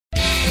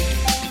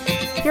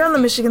You're on the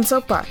Michigan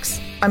Soapbox.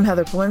 I'm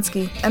Heather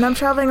Polinsky, and I'm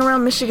traveling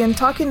around Michigan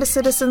talking to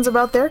citizens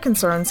about their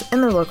concerns in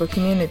their local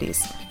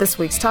communities. This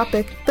week's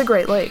topic, the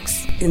Great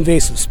Lakes.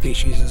 Invasive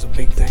species is a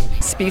big thing.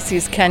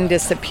 Species can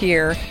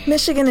disappear.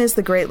 Michigan is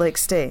the Great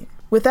Lakes state.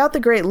 Without the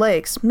Great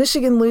Lakes,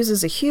 Michigan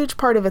loses a huge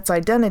part of its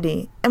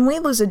identity, and we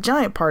lose a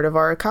giant part of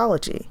our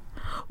ecology.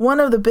 One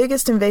of the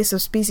biggest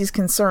invasive species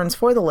concerns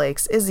for the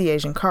lakes is the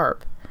Asian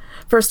carp.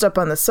 First up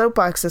on the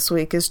Soapbox this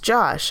week is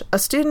Josh, a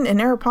student and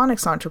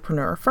aeroponics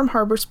entrepreneur from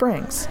Harbor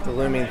Springs. The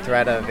looming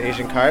threat of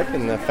Asian carp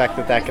and the effect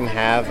that can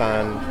have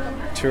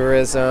on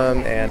tourism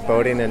and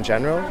boating in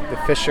general. The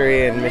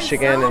fishery in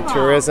Michigan and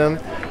tourism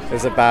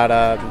is about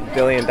 $1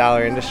 billion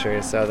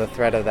industry, so the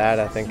threat of that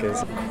I think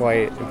is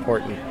quite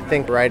important. I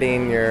think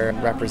writing your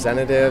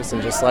representatives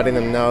and just letting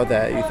them know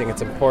that you think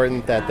it's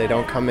important that they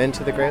don't come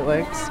into the Great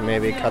Lakes,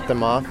 maybe cut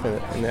them off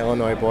in the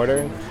Illinois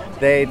border.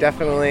 They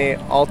definitely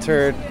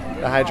altered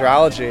the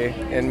hydrology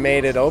and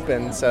made it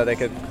open so they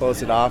could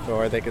close it off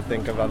or they could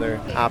think of other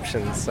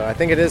options. So I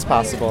think it is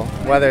possible.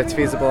 Whether it's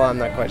feasible, I'm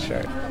not quite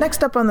sure.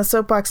 Next up on the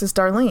Soapbox is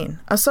Darlene,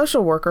 a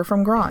social worker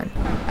from Groton.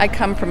 I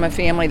come from a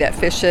family that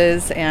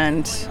fishes,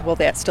 and will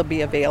that still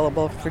be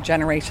available for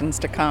generations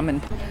to come? And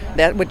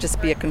that would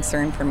just be a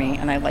concern for me,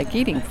 and I like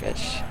eating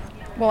fish.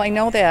 Well, I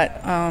know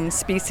that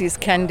species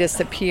can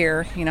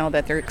disappear,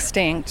 that they're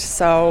extinct,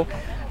 so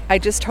I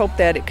just hope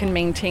that it can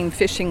maintain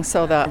fishing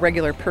so the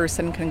regular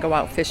person can go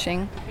out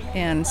fishing,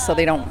 and so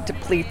they don't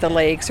deplete the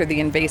lakes or the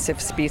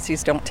invasive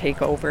species don't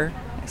take over.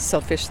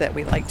 So fish that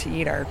we like to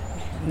eat are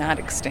not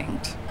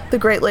extinct. The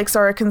Great Lakes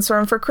are a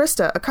concern for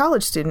Krista, a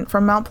college student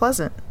from Mount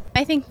Pleasant.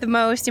 I think the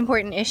most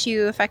important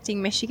issue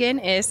affecting Michigan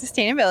is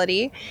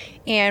sustainability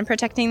and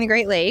protecting the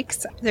Great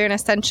Lakes. They're an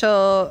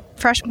essential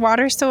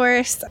freshwater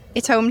source.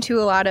 It's home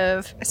to a lot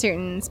of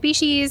certain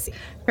species,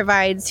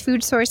 provides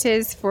food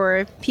sources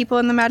for people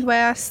in the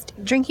Midwest,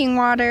 drinking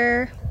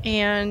water,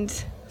 and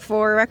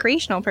for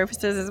recreational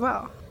purposes as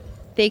well.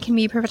 They can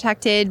be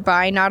protected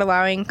by not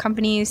allowing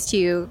companies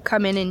to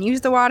come in and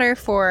use the water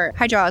for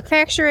hydraulic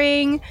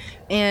fracturing,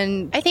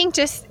 and I think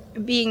just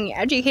being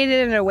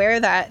educated and aware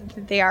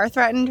that they are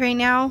threatened right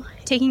now,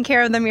 taking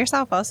care of them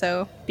yourself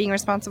also, being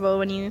responsible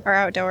when you are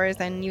outdoors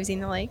and using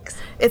the lakes.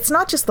 It's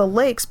not just the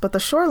lakes, but the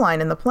shoreline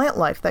and the plant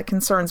life that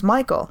concerns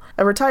Michael,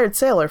 a retired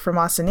sailor from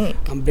Ossining.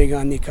 I'm big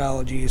on the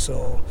ecology,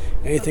 so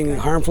anything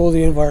harmful to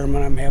the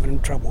environment, I'm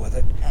having trouble with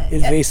it.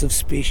 Invasive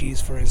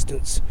species, for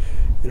instance,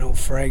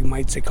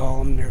 phragmites they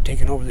call them, they're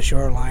taking over the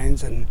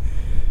shorelines, and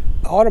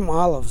autumn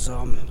olives,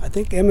 I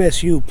think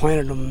MSU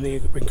planted them. They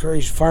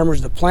encouraged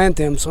farmers to plant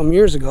them some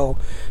years ago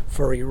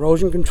for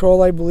erosion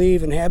control, I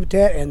believe, and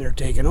habitat, and they're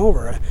taking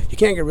over. You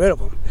can't get rid of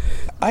them.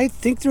 I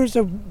think there's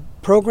a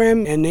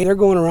program, and they're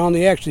going around,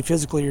 they actually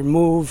physically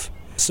remove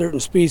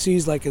certain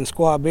species, like in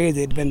Squaw Bay,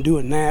 they'd been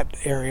doing that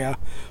area.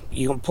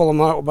 You can pull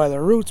them out by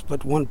their roots,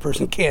 but one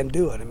person can't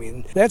do it. I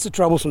mean, that's a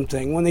troublesome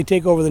thing. When they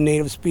take over the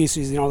native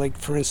species, like,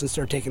 for instance,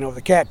 they're taking over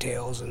the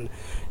cattails, and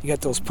you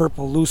got those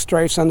purple loose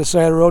stripes on the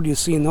side of the road. You've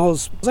seen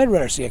those. I'd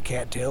rather see a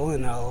cattail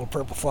than a little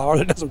purple flower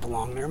that doesn't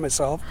belong there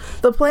myself.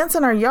 The plants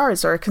in our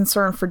yards are a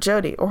concern for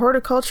Jody, a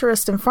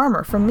horticulturist and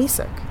farmer from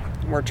Mesick.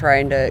 We're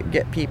trying to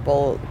get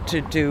people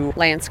to do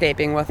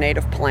landscaping with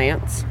native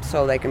plants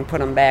so they can put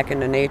them back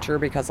into nature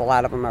because a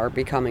lot of them are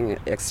becoming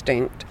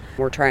extinct.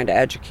 We're trying to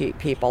educate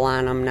people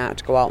on them, not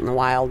to go out in the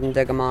wild and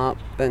dig them up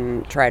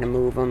and try to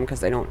move them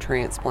because they don't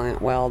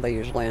transplant well. They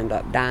usually end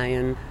up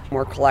dying.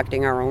 We're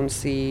collecting our own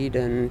seed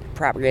and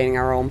propagating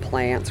our own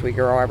plants. We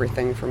grow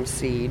everything from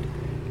seed.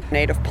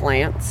 Native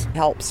plants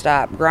help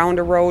stop ground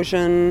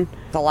erosion.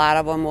 A lot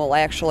of them will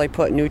actually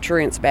put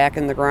nutrients back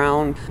in the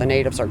ground. The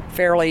natives are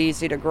fairly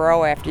easy to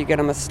grow after you get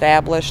them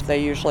established.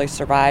 They usually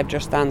survive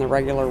just on the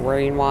regular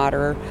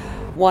rainwater.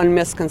 One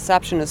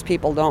misconception is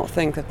people don't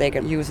think that they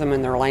can use them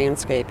in their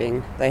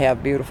landscaping. They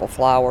have beautiful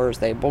flowers.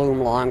 They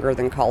bloom longer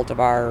than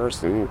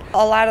cultivars. And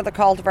a lot of the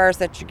cultivars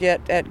that you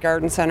get at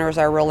garden centers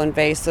are real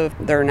invasive.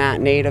 They're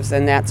not natives,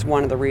 and that's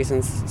one of the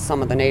reasons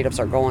some of the natives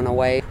are going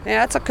away.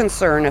 Yeah, it's a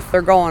concern if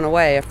they're going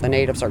away, if the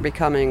natives are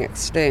becoming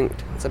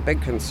extinct. It's a big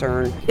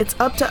concern. It's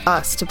up to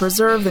us to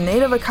preserve the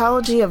native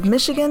ecology of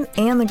Michigan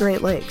and the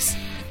Great Lakes.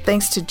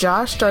 Thanks to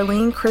Josh,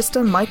 Darlene,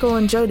 Krista, Michael,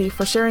 and Jody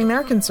for sharing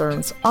their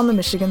concerns on the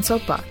Michigan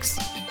Soapbox.